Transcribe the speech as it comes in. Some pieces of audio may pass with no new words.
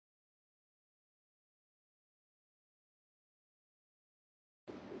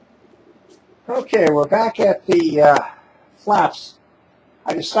Okay, we're back at the flaps.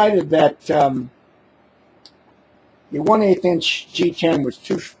 I decided that the 1/8 inch G10 was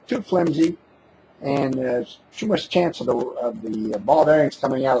too flimsy, and there's too much chance of the ball bearings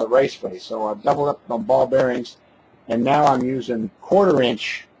coming out of the raceway. So I've doubled up on ball bearings, and now I'm using 1/4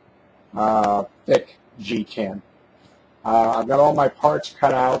 inch thick G10. I've got all my parts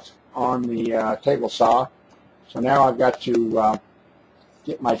cut out on the table saw, so now I've got to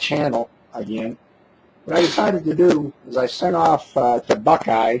get my channel again. What I decided to do is I sent off to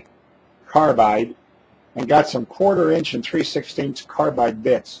Buckeye Carbide and got some 1/4 inch and 3/16 carbide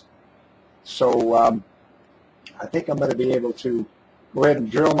bits. So I think I'm going to be able to go ahead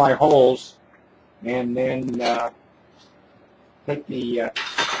and drill my holes and then take the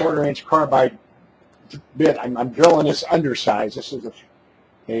 1/4 inch carbide bit. I'm drilling this undersize. This is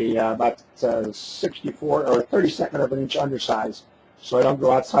about 64 or 32nd of an inch undersize, so I don't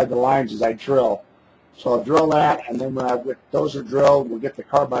go outside the lines as I drill. So I'll drill that, and then when those are drilled, we'll get the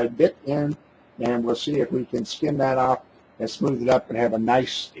carbide bit in, and we'll see if we can skim that off and smooth it up and have a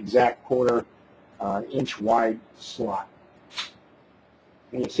nice exact 1/4 inch wide slot.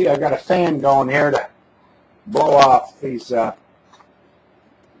 And you see I've got a fan going here to blow off these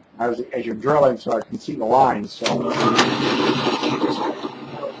as you're drilling, so I can see the lines. So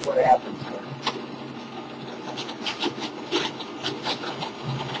what happens there.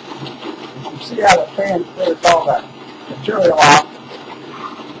 See how the fan clears all that material off,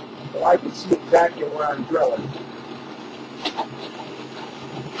 so I can see exactly where I'm drilling.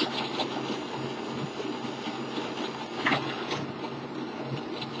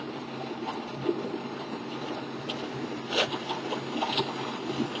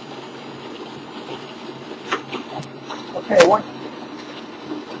 Okay,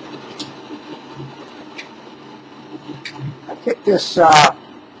 I kicked this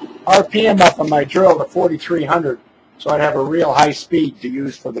RPM up on my drill to 4,300, so I'd have a real high speed to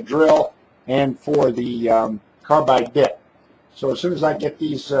use for the drill and for the carbide bit. So as soon as I get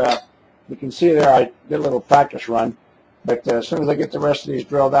these, you can see there I did a little practice run, but as soon as I get the rest of these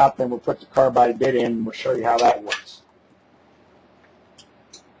drilled out, then we'll put the carbide bit in and we'll show you how that works.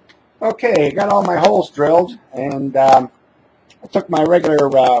 Okay, got all my holes drilled, and I took my regular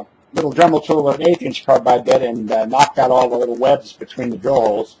little Dremel tool with an 1/8 inch carbide bit and knocked out all the little webs between the drill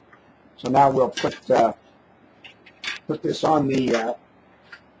holes. So now we'll put this on the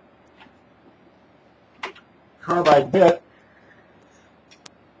carbide bit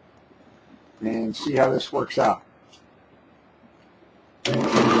and see how this works out.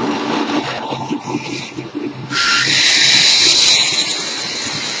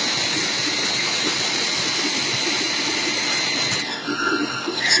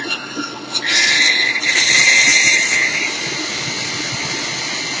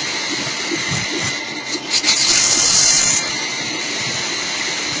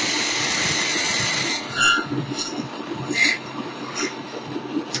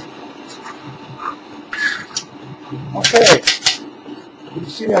 Okay, you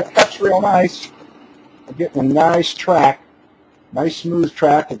see that cuts real nice. I'm getting a nice track, nice smooth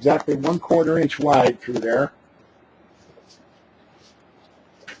track, exactly 1/4 inch wide through there.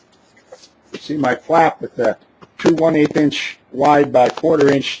 You see my flap with the two 1/8 inch wide by 1/4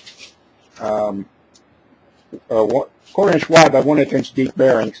 inch, 1/4 inch wide by 1/8 inch deep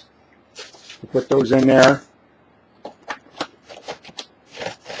bearings. You put those in there.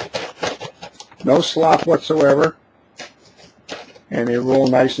 No slop whatsoever. And they roll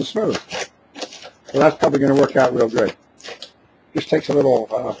nice and smooth. So that's probably going to work out real good. Just takes a little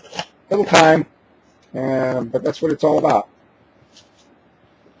time, but that's what it's all about.